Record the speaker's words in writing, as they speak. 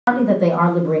partly that they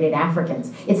are liberated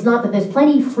Africans. It's not that there's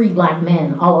plenty of free black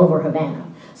men all over Havana.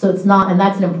 So it's not, and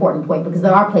that's an important point, because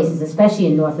there are places, especially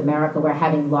in North America, where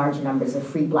having large numbers of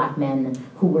free black men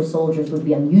who were soldiers would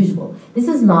be unusual. This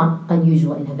is not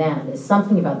unusual in Havana. There's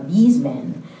something about these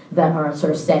men that are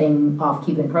sort of setting off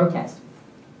Cuban protest.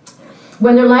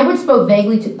 When their language spoke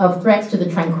vaguely of threats to the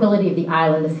tranquility of the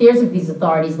island, the fears of these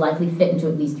authorities likely fit into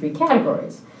at least three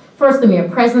categories. First, the mere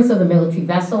presence of the military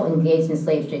vessel engaged in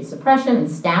slave trade suppression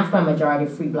and staffed by a majority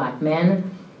of free black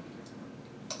men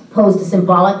posed a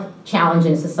symbolic challenge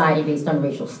in a society based on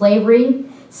racial slavery.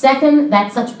 Second,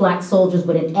 that such black soldiers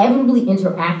would inevitably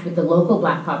interact with the local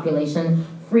black population,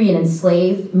 free and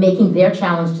enslaved, making their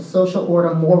challenge to social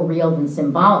order more real than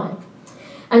symbolic.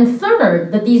 And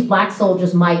third, that these black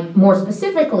soldiers might more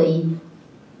specifically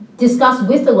discuss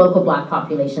with the local black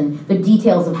population the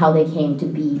details of how they came to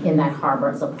be in that harbor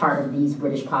as a part of these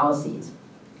British policies.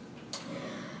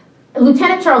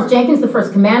 Lieutenant Charles Jenkins, the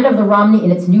first commander of the Romney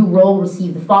in its new role,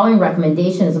 received the following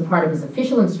recommendation as a part of his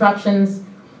official instructions.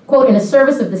 Quote, in a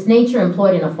service of this nature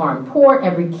employed in a foreign port,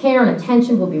 every care and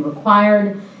attention will be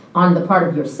required on the part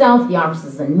of yourself, the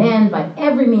officers and men, by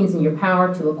every means in your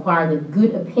power to acquire the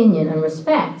good opinion and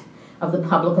respect of the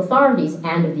public authorities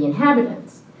and of the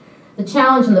inhabitants. The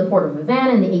challenge in the port of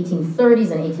Havana in the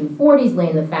 1830s and 1840s lay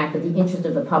in the fact that the interest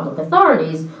of the public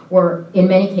authorities were, in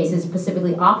many cases,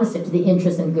 specifically opposite to the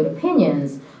interests and good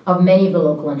opinions of many of the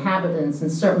local inhabitants, and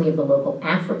certainly of the local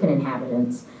African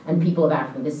inhabitants and people of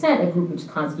African descent, a group which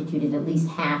constituted at least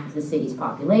half of the city's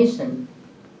population.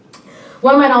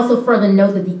 One might also further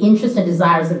note that the interests and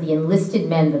desires of the enlisted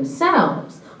men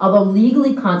themselves, although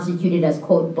legally constituted as,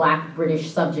 quote, black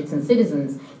British subjects and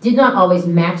citizens, did not always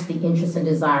match the interests and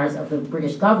desires of the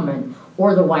British government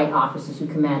or the white officers who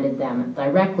commanded them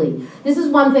directly. This is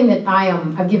one thing that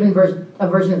I've given a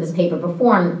version of this paper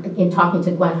before in talking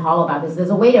to Gwen Hall about this. There's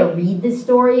a way to read this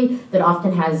story that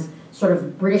often has sort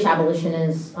of British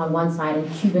abolitionists on one side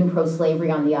and Cuban pro-slavery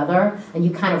on the other, and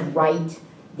you kind of write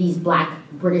these black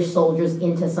British soldiers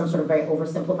into some sort of very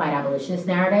oversimplified abolitionist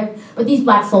narrative. But these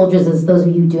black soldiers, as those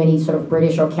of you who do any sort of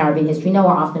British or Caribbean history know,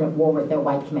 are often at war with their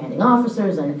white commanding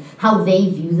officers and how they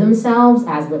view themselves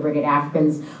as liberated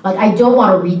Africans. Like, I don't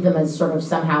want to read them as sort of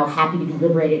somehow happy to be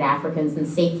liberated Africans and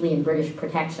safely in British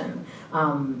protection,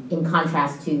 in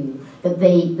contrast to that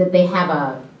they have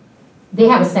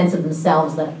a sense of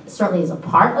themselves that certainly is a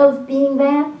part of being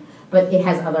that, but it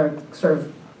has other sort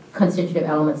of constitutive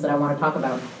elements that I want to talk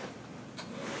about.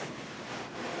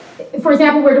 For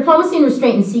example, where diplomacy and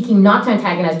restraint in seeking not to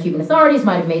antagonize Cuban authorities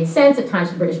might have made sense at times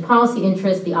for British policy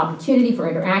interests, the opportunity for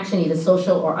interaction, either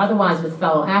social or otherwise, with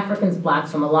fellow Africans,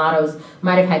 blacks or mulattoes,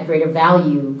 might have had greater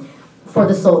value for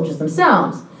the soldiers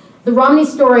themselves. The Romney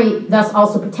story thus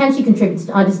also potentially contributes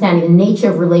to understanding the nature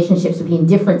of relationships between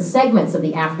different segments of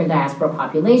the African diaspora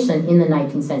population in the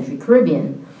 19th century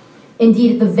Caribbean.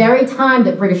 Indeed, at the very time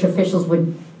that British officials were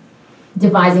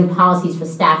devising policies for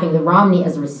staffing the Romney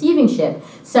as a receiving ship,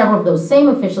 several of those same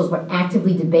officials were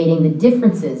actively debating the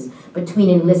differences between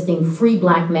enlisting free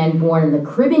black men born in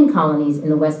the Caribbean colonies in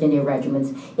the West India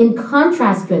regiments, in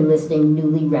contrast to enlisting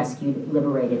newly rescued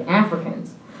liberated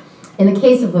Africans. In the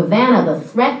case of Havana, the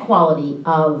threat quality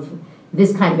of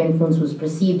this kind of influence was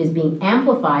perceived as being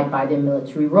amplified by their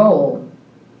military role.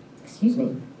 Excuse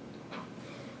me.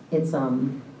 It's,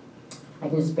 I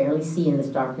can just barely see in this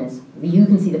darkness. You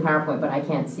can see the PowerPoint, but I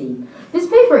can't see. This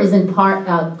paper is in part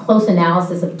a close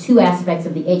analysis of two aspects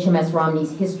of the HMS Romney's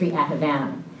history at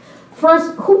Havana.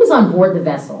 First, who was on board the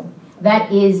vessel?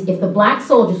 That is, if the black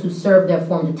soldiers who served there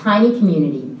formed a tiny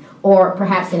community, or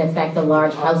perhaps in effect a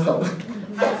large household.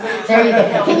 There you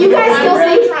go. Can you guys still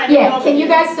see? Yeah, can you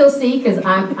guys still see? Because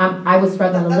I was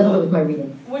struggling a little bit with my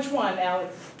reading. Which one,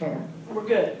 Alex? Yeah. We're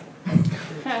good.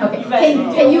 Okay.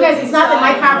 Can you guys? It's not that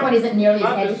my PowerPoint isn't nearly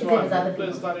as educated as other people.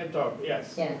 Please let it talk.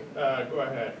 Yes. Yeah. Go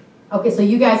ahead. Okay, so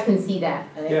you guys can see that.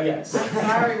 Yes. I'm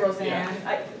sorry, Rosanne.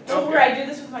 Yeah. Don't worry, I do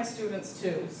this with my students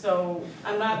too. So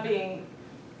I'm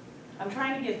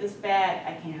trying to get this bad.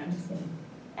 I can't.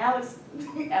 Alex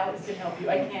can help you.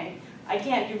 I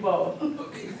can't do both.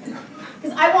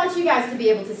 Because I want you guys to be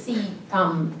able to see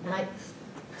some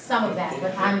of that,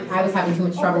 but I was having too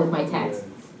much trouble with my text.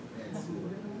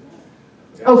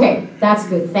 Okay, that's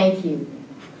good, thank you.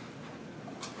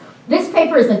 This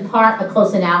paper is in part a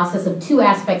close analysis of two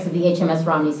aspects of the HMS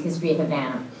Romney's history at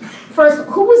Havana. First,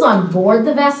 who was on board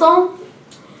the vessel?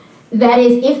 That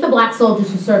is, if the black soldiers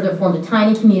who served there formed a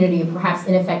tiny community, or perhaps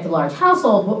in effect a large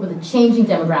household, what were the changing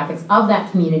demographics of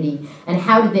that community, and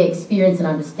how did they experience and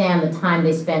understand the time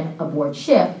they spent aboard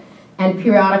ship and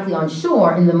periodically on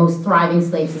shore in the most thriving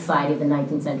slave society of the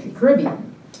 19th century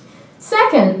Caribbean?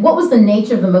 Second, what was the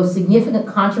nature of the most significant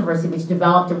controversy which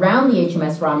developed around the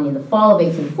HMS Romney in the fall of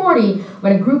 1840,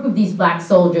 when a group of these black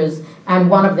soldiers and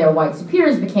one of their white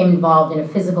superiors became involved in a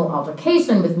physical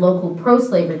altercation with local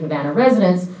pro-slavery Havana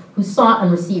residents who sought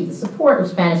and received the support of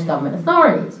Spanish government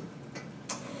authorities?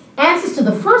 Answers to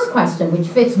the first question, which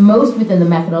fits most within the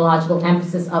methodological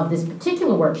emphasis of this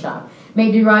particular workshop, may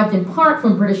be derived in part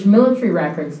from British military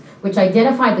records, which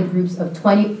identified the groups of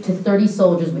 20 to 30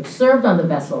 soldiers which served on the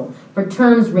vessel for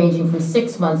terms ranging from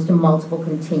 6 months to multiple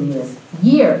continuous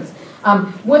years.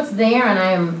 What's there,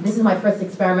 and this is my first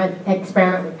experiment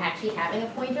with actually having a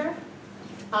pointer.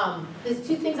 There's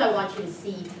two things I want you to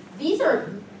see. These are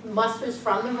musters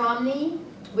from the Romney,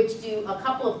 which do a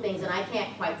couple of things, and I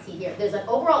can't quite see here. There's an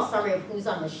overall summary of who's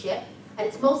on the ship, and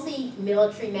it's mostly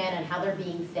military men and how they're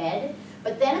being fed.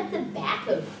 But then at the back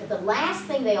of, the last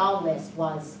thing they all list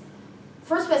was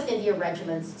 1st West India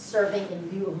regiments serving in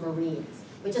lieu of Marines,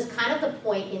 which is kind of the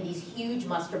point in these huge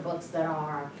muster books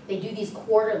that they do these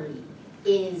quarterly,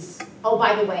 is, oh,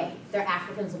 by the way, they're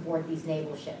Africans aboard these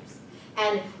naval ships.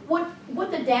 And what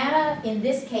the data in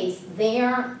this case,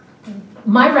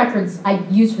 my records I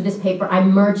used for this paper, I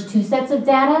merged 2 sets of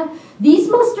data. These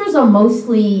musters are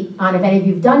mostly, on if any of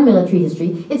you've done military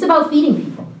history, it's about feeding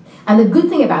people. And the good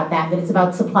thing about that it's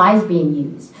about supplies being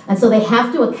used. And so they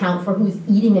have to account for who's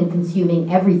eating and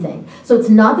consuming everything. So it's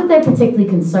not that they're particularly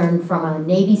concerned from a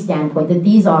Navy standpoint that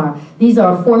these are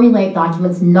formulaic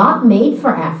documents not made for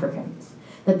Africans,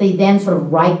 that they then sort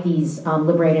of write these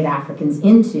liberated Africans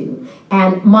into.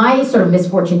 And my sort of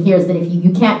misfortune here is that if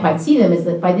you can't quite see them, is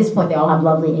that by this point they all have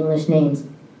lovely English names.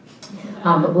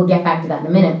 But we'll get back to that in a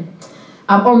minute.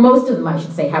 Or most of them, I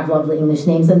should say, have lovely English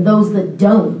names, and those that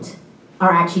don't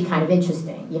are actually kind of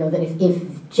interesting. You know, that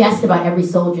if just about every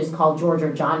soldier is called George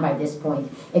or John by this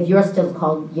point, if you're still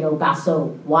called,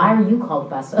 Basso, why are you called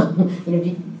Basso?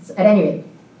 At any rate.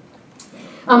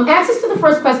 Answers to the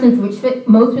first question, which fit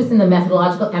most within the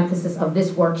methodological emphasis of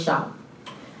this workshop,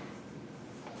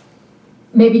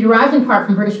 may be derived in part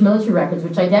from British military records,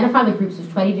 which identify the groups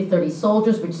of 20 to 30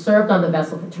 soldiers which served on the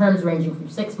vessel for terms ranging from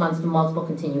 6 months to multiple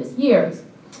continuous years.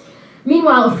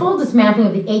 Meanwhile, a full dismantling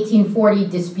of the 1840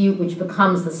 dispute, which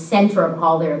becomes the center of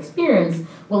all their experience,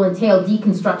 will entail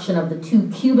deconstruction of the 2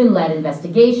 Cuban-led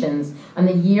investigations and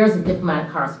the years of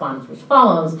diplomatic correspondence which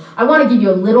follows. I want to give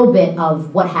you a little bit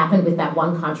of what happened with that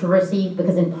one controversy,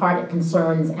 because in part it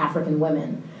concerns African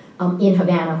women in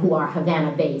Havana who are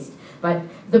Havana-based. But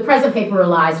the present paper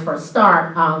relies, for a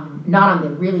start, not on the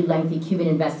really lengthy Cuban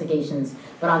investigations,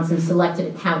 but on some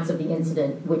selected accounts of the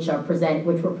incident which were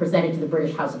presented to the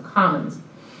British House of Commons.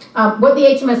 What the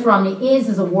HMS Romney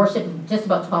is a warship of just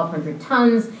about 1,200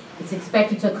 tons. It's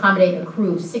expected to accommodate a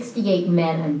crew of 68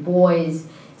 men and boys.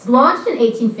 It's launched in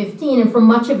 1815, and for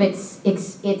much of its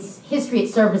history,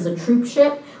 it served as a troop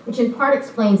ship, which in part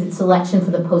explains its selection for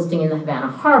the posting in the Havana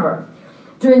harbor.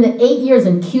 During the 8 years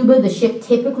in Cuba, the ship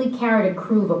typically carried a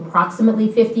crew of approximately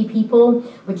 50 people,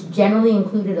 which generally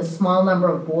included a small number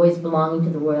of boys belonging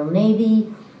to the Royal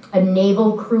Navy, a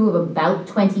naval crew of about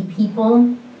 20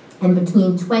 people, and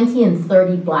between 20 and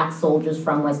 30 black soldiers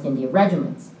from West India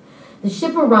regiments. The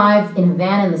ship arrived in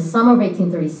Havana in the summer of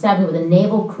 1837 with a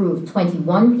naval crew of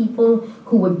 21 people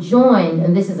who were joined,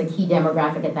 and this is a key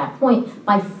demographic at that point,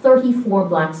 by 34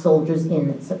 black soldiers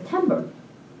in September.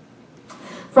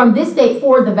 From this date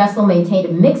forward, the vessel maintained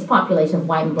a mixed population of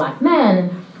white and black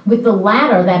men, with the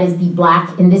latter, that is the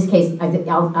black, in this case, as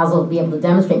I'll be able to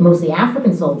demonstrate, mostly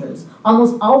African soldiers,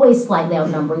 almost always slightly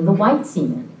outnumbering the white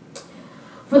seamen.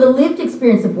 For the lived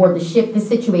experience aboard the ship, this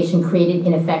situation created,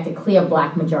 in effect, a clear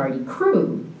black majority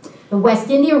crew. The West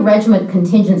India Regiment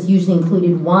contingents usually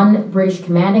included 1 British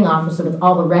commanding officer, with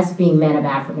all the rest being men of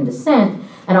African descent,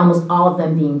 and almost all of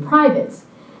them being privates.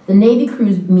 The Navy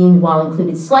crews, meanwhile,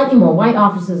 included slightly more white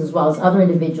officers as well as other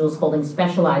individuals holding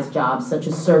specialized jobs, such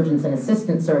as surgeons and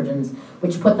assistant surgeons,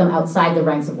 which put them outside the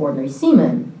ranks of ordinary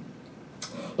seamen.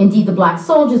 Indeed, the black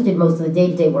soldiers did most of the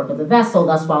day-to-day work of the vessel,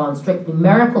 thus while on strict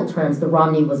numerical terms the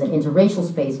Romney was an interracial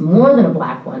space more than a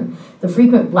black one, the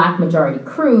frequent black majority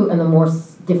crew and the more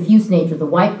diffuse nature of the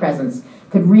white presence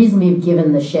could reasonably have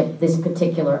given the ship this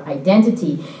particular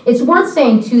identity. It's worth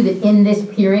saying, too, that in this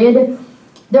period,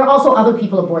 there are also other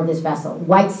people aboard this vessel,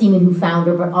 white seamen who found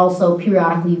her, but also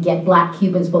periodically you get black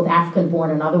Cubans, both African-born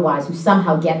and otherwise, who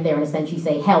somehow get there and essentially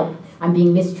say, help, I'm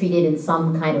being mistreated in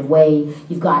some kind of way.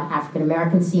 You've got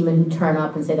African-American seamen who turn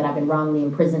up and say that I've been wrongly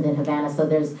imprisoned in Havana. So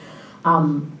there's,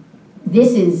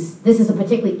 this is a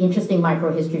particularly interesting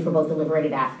microhistory for both the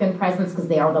liberated African presence, because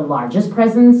they are the largest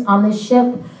presence on this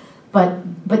ship, but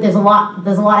there's a lot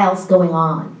else going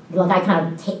on. Like I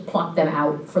kind of plucked them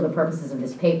out for the purposes of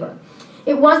this paper.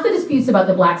 It was the disputes about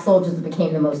the black soldiers that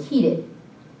became the most heated.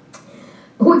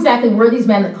 Who exactly were these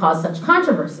men that caused such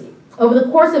controversy? Over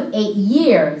the course of 8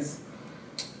 years,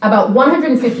 about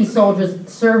 150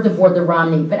 soldiers served aboard the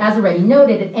Romney, but as already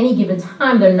noted, at any given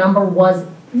time, their number was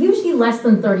usually less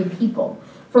than 30 people.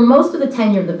 For most of the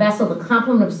tenure of the vessel, the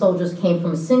complement of soldiers came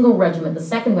from a single regiment, the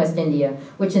 2nd West India,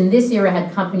 which in this era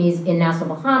had companies in Nassau,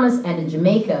 Bahamas, and in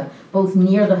Jamaica, both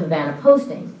near the Havana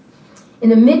posting. In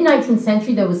the mid-19th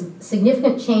century, there was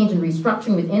significant change and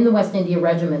restructuring within the West India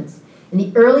regiments. In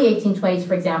the early 1820s,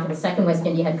 for example, the 2nd West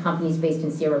India had companies based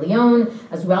in Sierra Leone,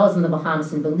 as well as in the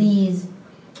Bahamas and Belize.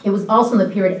 It was also in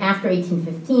the period after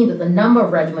 1815 that the number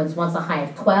of regiments, once a high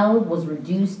of 12, was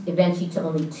reduced eventually to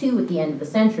only 2 at the end of the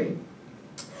century.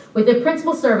 With their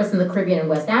principal service in the Caribbean and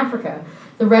West Africa,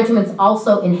 the regiments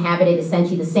also inhabited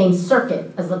essentially the same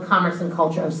circuit as the commerce and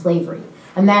culture of slavery.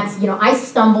 And that's, I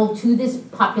stumbled to this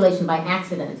population by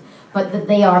accident, but that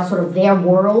they are sort of, their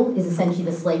world is essentially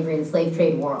the slavery and slave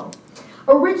trade world.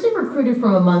 Originally recruited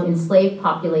from among enslaved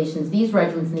populations, these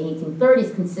regiments in the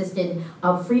 1830s consisted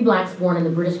of free blacks born in the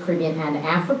British Caribbean and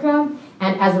Africa,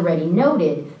 and as already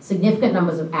noted, significant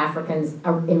numbers of Africans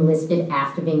are enlisted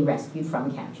after being rescued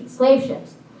from captured slave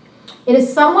ships. In a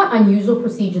somewhat unusual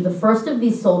procedure, the first of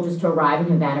these soldiers to arrive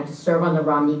in Havana to serve on the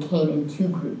Romney came in 2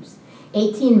 groups.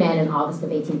 18 men in August of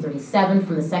 1837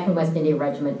 from the 2nd West India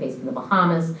Regiment based in the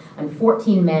Bahamas, and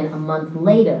 14 men a month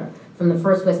later from the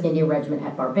 1st West India Regiment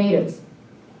at Barbados.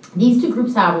 These 2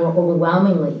 groups, however, were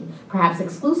overwhelmingly, perhaps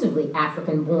exclusively,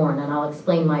 African-born, and I'll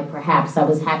explain my perhaps. I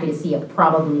was happy to see it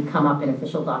probably come up in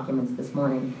official documents this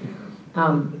morning.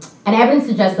 And evidence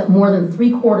suggests that more than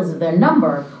 3/4 of their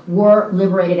number were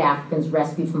liberated Africans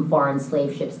rescued from foreign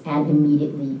slave ships and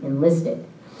immediately enlisted.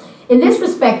 In this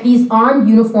respect, these armed,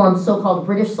 uniformed, so-called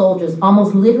British soldiers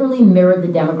almost literally mirrored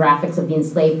the demographics of the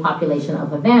enslaved population of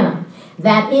Havana.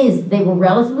 That is, they were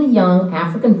relatively young,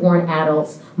 African-born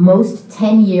adults, most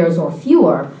 10 years or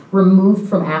fewer, removed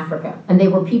from Africa. And they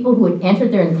were people who had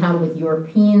entered their encounter with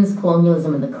Europeans,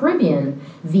 colonialism in the Caribbean,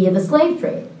 via the slave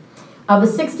trade. Of the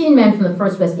 16 men from the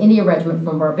 1st West India Regiment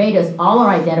from Barbados, all are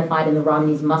identified in the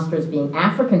Romney's muster as being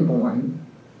African-born,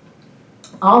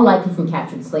 all likely from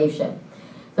captured slave ship.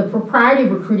 The propriety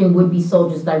of recruiting would-be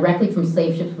soldiers directly from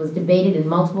slave ships was debated in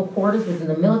multiple quarters within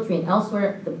the military and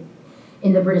elsewhere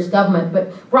in the British government,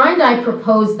 but Brian Dye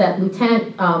proposed that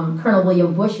Lieutenant Colonel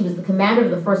William Bush, who was the commander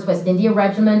of the 1st West India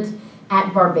Regiment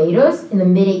at Barbados in the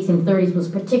mid-1830s, was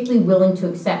particularly willing to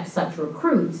accept such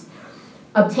recruits,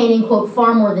 obtaining, quote,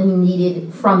 far more than he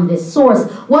needed from this source.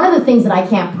 One of the things that I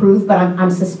can't prove, but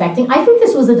I'm suspecting, I think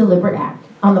this was a deliberate act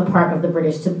on the part of the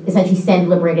British to essentially send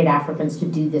liberated Africans to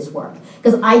do this work.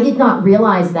 Because I did not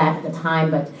realize that at the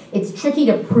time, but it's tricky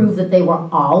to prove that they were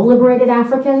all liberated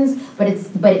Africans, but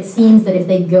it seems that if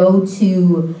they go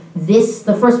to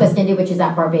the 1st West India, which is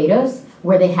at Barbados,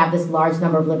 where they have this large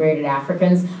number of liberated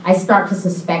Africans, I start to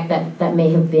suspect that that may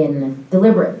have been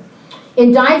deliberate.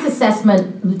 In Dye's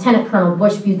assessment, Lieutenant Colonel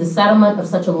Bush viewed the settlement of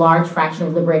such a large fraction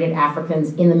of liberated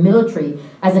Africans in the military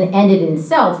as an end in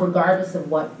itself, regardless of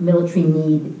what military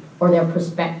need or their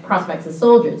prospects as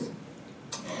soldiers.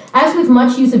 As with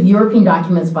much use of European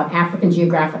documents about African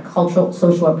geographic, cultural,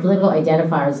 social, or political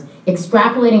identifiers,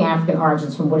 extrapolating African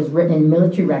origins from what is written in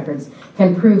military records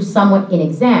can prove somewhat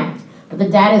inexact, but the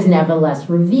data is nevertheless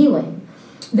revealing.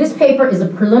 This paper is a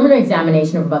preliminary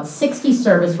examination of about 60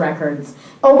 service records.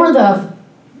 Over the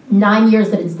 9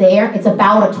 years that it's there, it's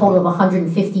about a total of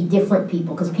 150 different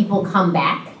people, because people come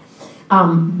back.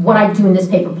 What I do in this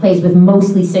paper plays with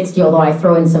mostly 60, although I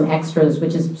throw in some extras,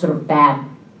 which is sort of bad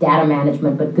data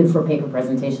management, but good for paper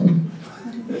presentation.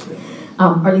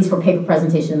 Or at least for paper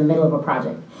presentation in the middle of a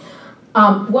project.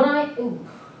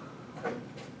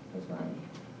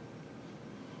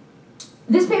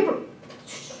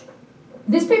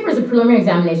 This paper is a preliminary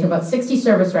examination of about 60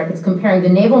 service records comparing the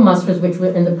naval musters, which were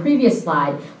in the previous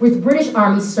slide, with British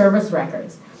Army service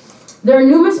records. There are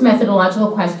numerous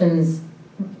methodological questions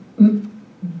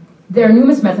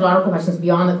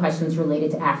beyond the questions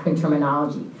related to African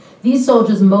terminology. These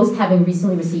soldiers, most having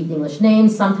recently received English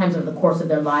names, sometimes over the course of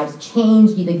their lives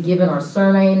changed, either given or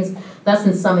surnames. Thus,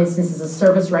 in some instances, a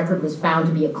service record was found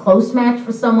to be a close match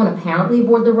for someone apparently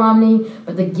aboard the Romney,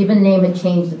 but the given name had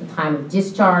changed at the time of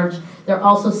discharge. There are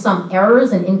also some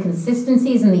errors and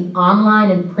inconsistencies in the online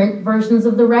and print versions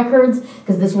of the records,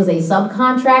 because this was a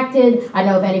subcontracted. I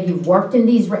don't know if any of you worked in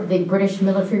the British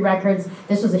military records.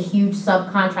 This was a huge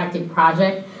subcontracted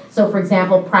project. So, for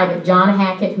example, Private John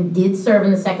Hackett, who did serve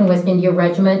in the 2nd West India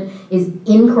Regiment, is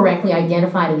incorrectly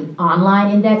identified in the online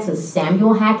index as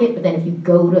Samuel Hackett. But then, if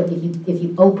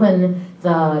you open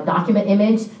the document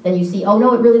image, then you see, oh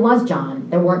no, it really was John.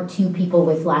 There weren't two people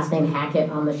with last name Hackett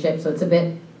on the ship, so it's a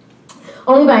bit,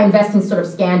 only by investing sort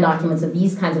of scanned documents of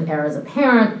these kinds of errors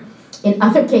apparent. In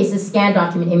other cases, scanned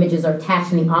document images are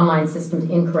attached in the online system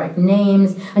to incorrect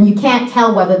names, and you can't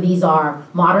tell whether these are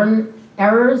modern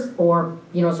errors or,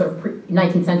 you know, sort of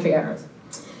 19th century errors.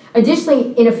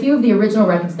 Additionally, in a few of the original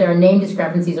records, there are name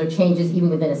discrepancies or changes even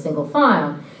within a single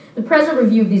file. The present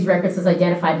review of these records has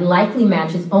identified likely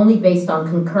matches only based on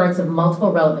concurrence of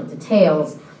multiple relevant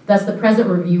details. Thus, the present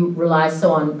review relies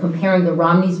so on comparing the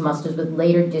Romney's musters with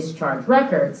later discharge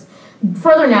records.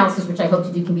 Further analysis, which I hope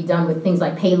to do, can be done with things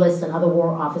like pay lists and other War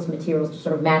Office materials to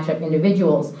sort of match up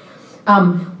individuals.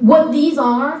 What these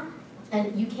are,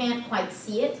 and you can't quite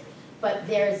see it, but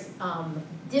there's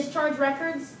discharge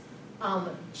records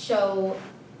show,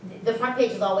 the front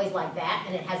page is always like that,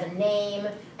 and it has a name,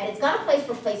 and it's got a place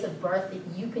for place of birth that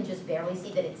you can just barely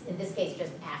see that it's, in this case,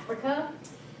 just Africa.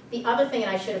 The other thing,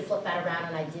 and I should have flipped that around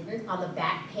and I didn't, on the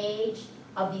back page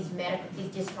of these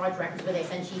discharge records where they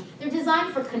essentially, they're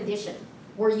designed for condition.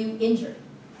 Were you injured,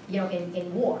 you know,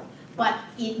 in war? But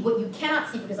what you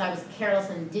cannot see, because I was careless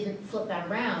and didn't flip that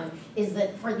around, is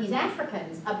that for these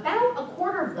Africans, about a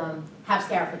quarter of them have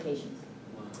scarifications.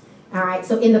 All right,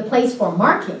 so in the place for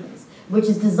markings, which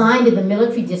is designed in the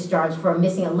military discharge for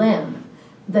missing a limb,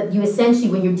 that you essentially,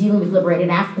 when you're dealing with liberated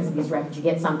Africans in these records, you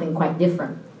get something quite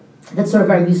different. That's sort of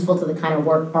very useful to the kind of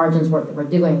work, origins work that we're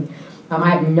doing.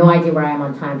 I have no idea where I am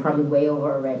on time, probably way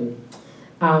over already.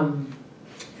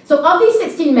 So of these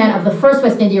 16 men of the 1st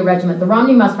West India Regiment, the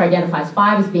Romney muster identifies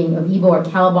 5 as being of Igbo or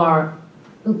Calabar.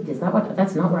 Ooh, is that what,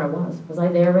 that's not where I was. Was I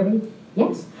there already?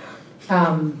 Yes.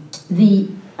 The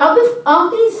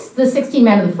 16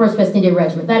 men of the 1st West India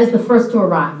Regiment, that is the first to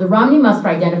arrive. The Romney muster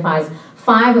identifies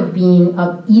 5 of being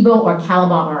of Igbo or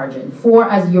Calabar origin, 4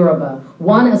 as Yoruba,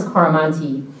 1 as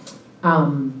Coromantee.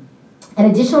 An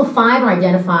additional 5 are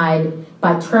identified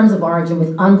by terms of origin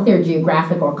with unclear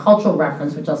geographic or cultural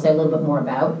reference, which I'll say a little bit more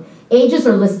about. Ages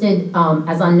are listed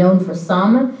as unknown for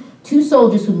some. 2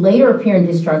 soldiers who later appear in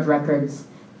discharge records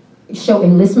show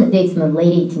enlistment dates in the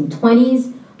late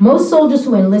 1820s. Most soldiers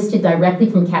who enlisted directly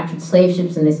from captured slave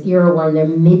ships in this era were in their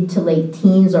mid to late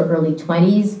teens or early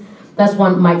 20s. Thus,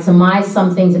 one might surmise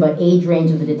some things about age range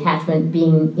of the detachment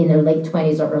being in their late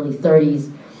 20s or early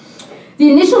 30s. The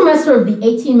initial muster of the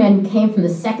 18 men who came from the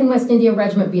 2nd West India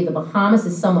Regiment via the Bahamas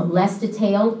is somewhat less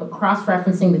detailed, but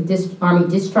cross-referencing with Army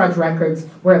discharge records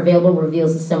where available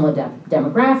reveals a similar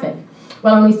demographic.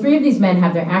 While only 3 of these men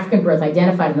have their African birth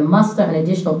identified in the muster, an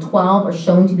additional 12 are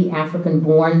shown to be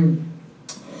African-born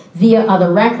via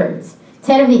other records.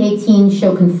 10 of the 18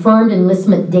 show confirmed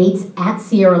enlistment dates at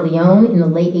Sierra Leone in the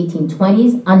late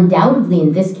 1820s, undoubtedly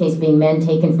in this case being men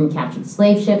taken from captured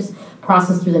slave ships,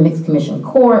 processed through the Mixed Commission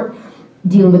Court,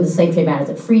 dealing with the slave trade matters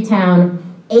at Freetown.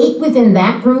 8 within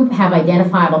that group have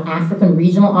identifiable African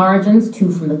regional origins,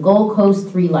 2 from the Gold Coast,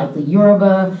 3 likely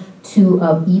Yoruba, 2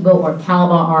 of Igbo or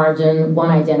Calabar origin, 1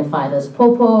 identified as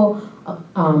Popo,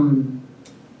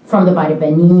 from the Bight of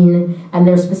Benin, and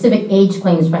there are specific age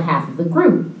claims for half of the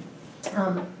group.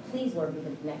 Please, Lord, be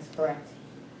the next correct.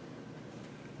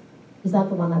 Is that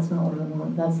the one? That's not what I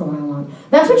want. That's the one I want.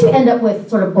 That's what you end up with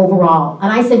sort of overall.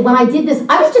 And I said, when I did this,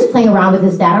 I was just playing around with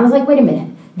this data. I was like, wait a minute.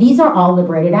 These are all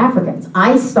liberated Africans.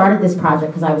 I started this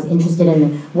project because I was interested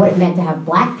in what it meant to have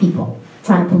black people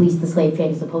trying to police the slave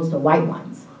trade as opposed to white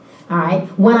ones. All right.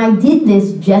 When I did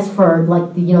this just for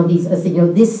like,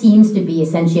 this seems to be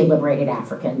essentially a liberated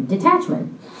African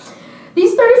detachment.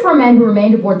 These 34 men who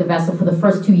remained aboard the vessel for the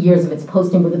first 2 years of its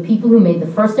posting were the people who made the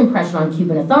first impression on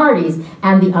Cuban authorities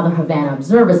and the other Havana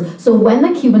observers. So when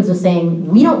the Cubans are saying,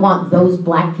 we don't want those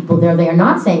black people there, they are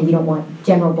not saying we don't want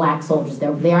general black soldiers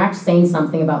there. They are actually saying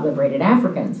something about liberated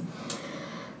Africans.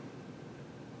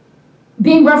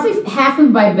 Being roughly half in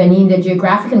the Bight of Benin, their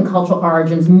geographic and cultural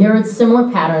origins mirrored similar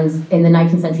patterns in the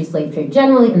 19th century slave trade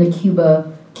generally and the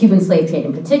Cuban slave trade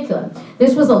in particular.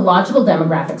 This was a logical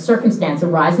demographic circumstance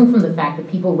arising from the fact that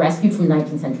people rescued from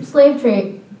 19th century slave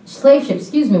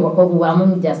ships, were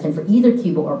overwhelmingly destined for either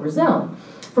Cuba or Brazil.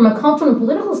 From a cultural and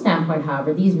political standpoint,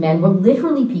 however, these men were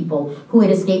literally people who had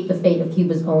escaped the fate of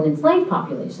Cuba's own enslaved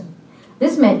population.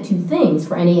 This meant 2 things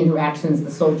for any interactions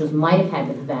the soldiers might have had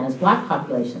with Havana's black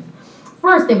population.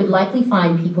 First, they would likely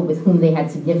find people with whom they had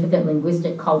significant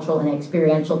linguistic, cultural, and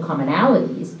experiential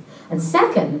commonalities. And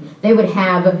second, they would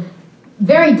have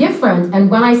very different,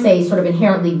 and when I say sort of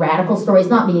inherently radical stories,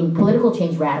 not meaning political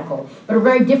change radical, but a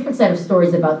very different set of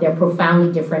stories about their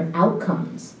profoundly different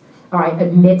outcomes, all right,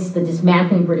 amidst the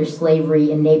dismantling British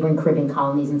slavery in neighboring Caribbean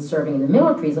colonies and serving in the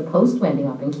military as opposed to ending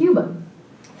up in Cuba.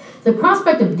 The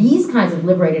prospect of these kinds of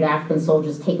liberated African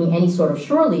soldiers taking any sort of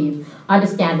shore leave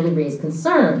understandably raised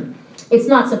concern. It's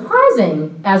not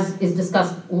surprising, as is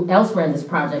discussed elsewhere in this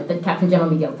project, that Captain General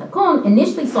Miguel Tacon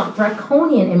initially sought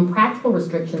draconian, impractical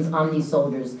restrictions on these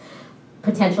soldiers'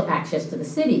 potential access to the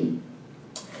city.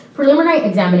 Preliminary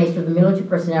examination of the military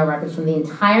personnel records from the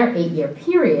entire 8-year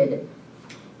period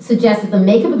suggests that the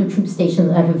makeup of the troop stations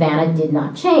at Havana did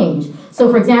not change. So,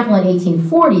 for example, in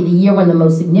 1840, the year when the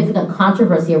most significant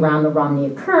controversy around the Romney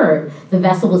occurred, the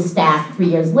vessel was staffed 3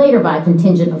 years later by a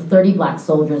contingent of 30 black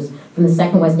soldiers from the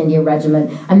 2nd West India Regiment,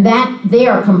 and that they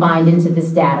are combined into this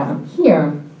data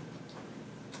here,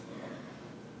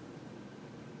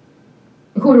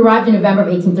 who had arrived in November of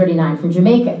 1839 from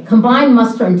Jamaica. Combined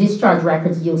muster and discharge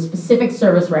records yield specific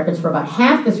service records for about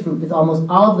half this group, with almost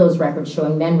all of those records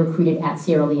showing men recruited at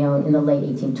Sierra Leone in the late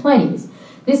 1820s.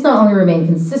 This not only remained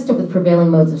consistent with prevailing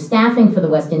modes of staffing for the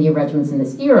West India regiments in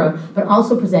this era, but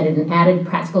also presented an added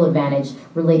practical advantage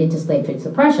related to slave trade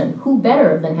suppression. Who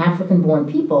better than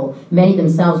African-born people, many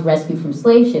themselves rescued from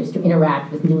slave ships, to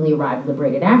interact with newly arrived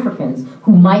liberated Africans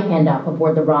who might end up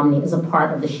aboard the Romney as a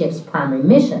part of the ship's primary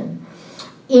mission?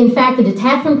 In fact, the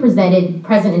detachment present in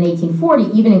 1840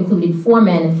 even included 4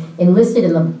 men enlisted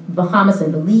in the Bahamas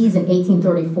and Belize in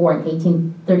 1834 and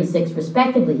 1836,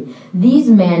 respectively. These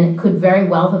men could very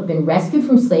well have been rescued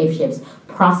from slave ships,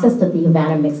 processed at the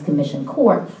Havana Mixed Commission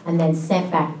Court, and then sent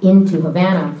back into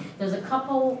Havana. There's a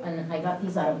couple, and I got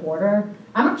these out of order.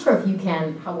 I'm not sure if you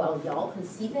can, how well y'all can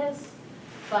see this,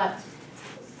 but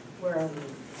where are we?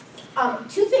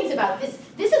 2 things about this.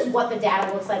 This is what the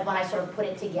data looks like when I sort of put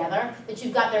it together, that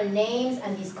you've got their names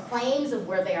and these claims of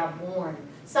where they are born.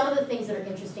 Some of the things that are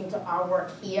interesting to our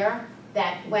work here,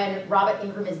 that when Robert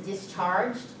Ingram is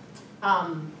discharged,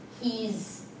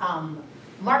 he's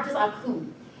marked as Aku.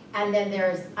 And then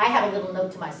I have a little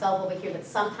note to myself over here that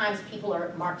sometimes people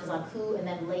are marked as Aku, and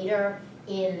then later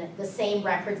in the same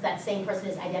records, that same person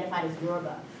is identified as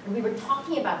Yoruba. And we were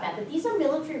talking about that these are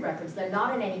military records. They're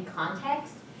not in any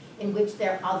context in which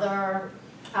there are other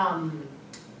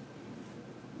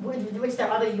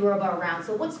Yoruba around.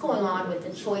 So what's going on with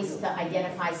the choice to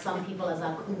identify some people as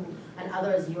Aku and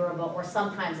others as Yoruba, or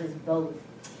sometimes as both?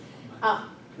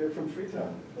 They're from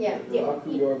Freetown. Yeah. They're Aku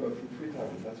Yoruba from Freetown.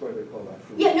 That's why they're called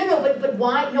Aku. Yeah, but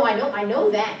why? No, I know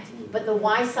that. But the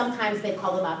why, sometimes they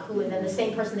call them Aku, and then the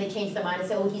same person, they change their mind and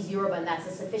say, oh, he's Yoruba, and that's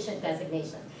a sufficient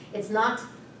designation. It's not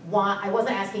why. I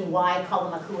wasn't asking why I call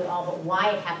them Aku at all, but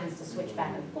why it happens to switch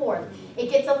back and forth.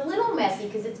 It gets a little messy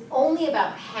because it's only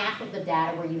about half of the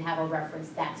data where you have a reference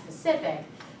that specific.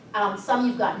 Some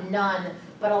you've got none,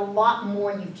 but a lot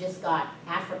more you've just got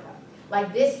Africa.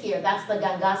 Like this here, that's the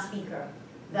Ganga speaker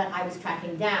that I was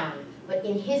tracking down. But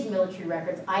in his military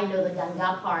records, I know the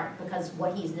Ganga part because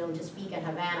what he's known to speak in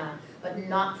Havana, but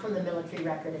not from the military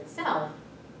record itself.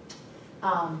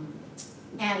 And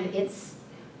it's,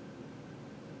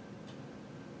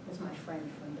 where's my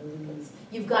friend from Belize?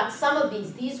 You've got some of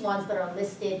these ones that are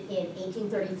listed in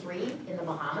 1833 in the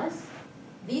Bahamas.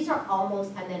 These are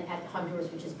almost, and then at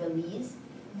Honduras, which is Belize.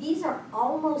 These are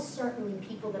almost certainly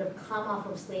people that have come off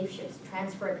of slave ships,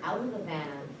 transferred out of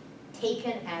Havana,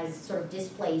 taken as sort of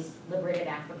displaced, liberated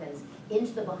Africans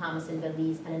into the Bahamas and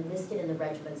Belize and enlisted in the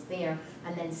regiments there,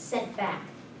 and then sent back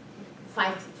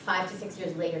five to 6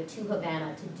 years later to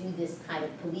Havana to do this kind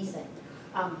of policing.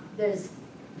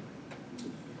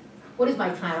 What is my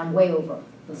time? I'm way over.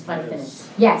 Let's try to finish.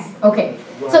 Yes. Okay.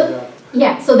 So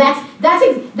yeah. So that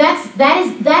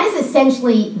is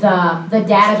essentially the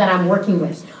data that I'm working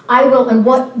with. I will, and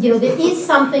there is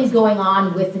something going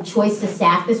on with the choice to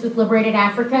staff this with liberated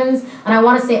Africans, and I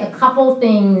want to say a couple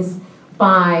things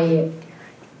by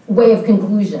way of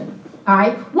conclusion. All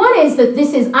right. One is that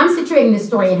I'm situating this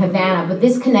story in Havana, but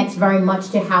this connects very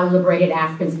much to how liberated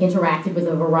Africans interacted with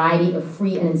a variety of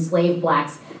free and enslaved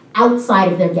blacks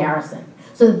outside of their garrison.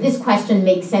 So this question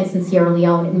makes sense in Sierra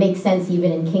Leone. It makes sense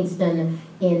even in Kingston,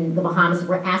 in the Bahamas. If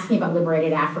we're asking about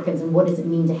liberated Africans and what does it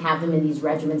mean to have them in these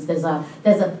regiments, there's a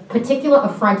particular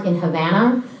affront in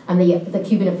Havana, and the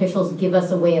Cuban officials give us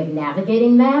a way of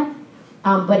navigating that.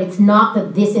 But it's not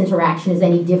that this interaction is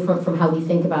any different from how we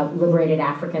think about liberated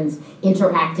Africans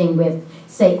interacting with,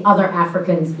 say, other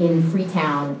Africans in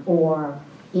Freetown or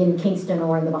in Kingston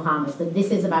or in the Bahamas. That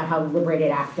this is about how liberated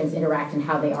Africans interact and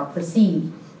how they are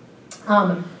perceived.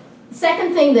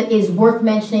 Second thing that is worth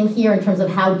mentioning here in terms of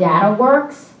how data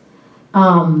works,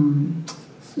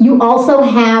 you also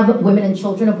have women and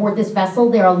children aboard this vessel.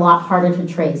 They're a lot harder to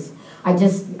trace. I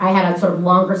had a sort of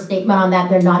longer statement on that.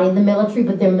 They're not in the military,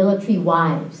 but they're military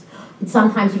wives. And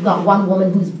sometimes you've got one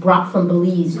woman who's brought from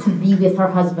Belize to be with her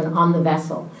husband on the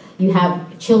vessel. You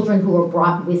have children who are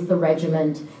brought with the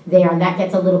regiment there, and that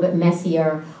gets a little bit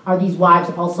messier. Are these wives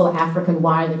also African?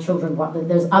 Why are the children?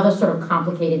 There's other sort of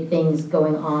complicated things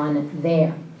going on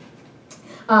there.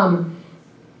 In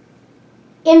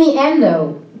the end,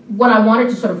 though, what I wanted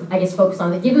to sort of, I guess, focus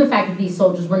on, that given the fact that these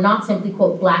soldiers were not simply,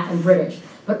 quote, black and British,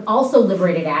 but also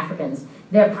liberated Africans,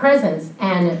 their presence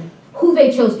and who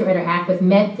they chose to interact with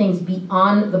meant things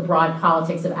beyond the broad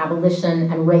politics of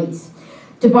abolition and race.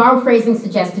 To borrow phrasing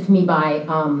suggested to me by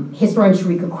historian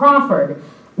Sharika Crawford,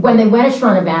 when they went ashore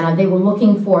in Havana, they were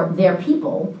looking for their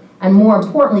people, and more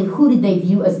importantly, who did they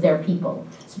view as their people?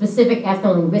 Specific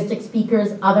ethno-linguistic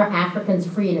speakers, other Africans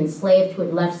freed and enslaved who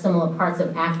had left similar parts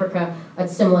of Africa at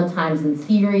similar times in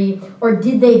theory, or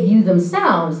did they view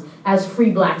themselves as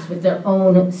free blacks with their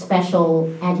own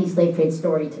special anti-slave trade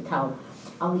story to tell?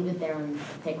 I'll leave it there and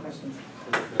take questions.